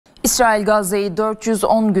İsrail Gazze'yi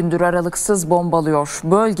 410 gündür aralıksız bombalıyor.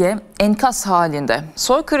 Bölge enkaz halinde.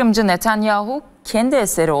 Soykırımcı Netanyahu kendi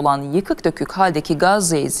eseri olan yıkık dökük haldeki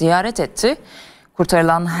Gazze'yi ziyaret etti.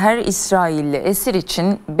 Kurtarılan her İsrailli esir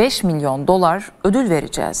için 5 milyon dolar ödül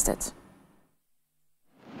vereceğiz dedi.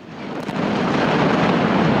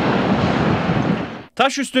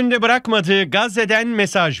 Taş üstünde bırakmadığı Gazze'den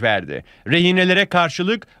mesaj verdi. Rehinelere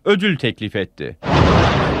karşılık ödül teklif etti.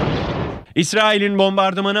 İsrail'in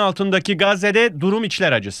bombardımanı altındaki Gazze'de durum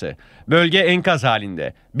içler acısı. Bölge enkaz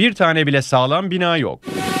halinde. Bir tane bile sağlam bina yok.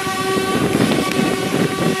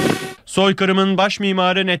 Soykırımın baş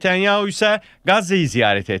mimarı Netanyahu ise Gazze'yi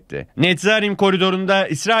ziyaret etti. Netzarim koridorunda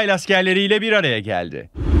İsrail askerleriyle bir araya geldi.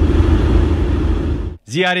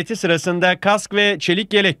 Ziyareti sırasında kask ve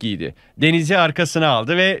çelik yelek giydi. Denizi arkasına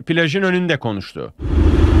aldı ve plajın önünde konuştu.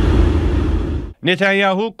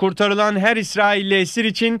 Netanyahu kurtarılan her İsrailli esir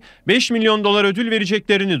için 5 milyon dolar ödül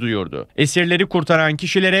vereceklerini duyurdu. Esirleri kurtaran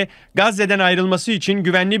kişilere Gazze'den ayrılması için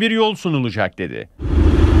güvenli bir yol sunulacak dedi.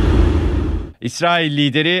 İsrail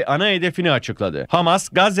lideri ana hedefini açıkladı. Hamas,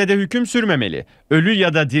 Gazze'de hüküm sürmemeli. Ölü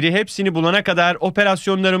ya da diri hepsini bulana kadar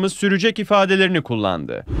operasyonlarımız sürecek ifadelerini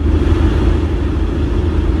kullandı.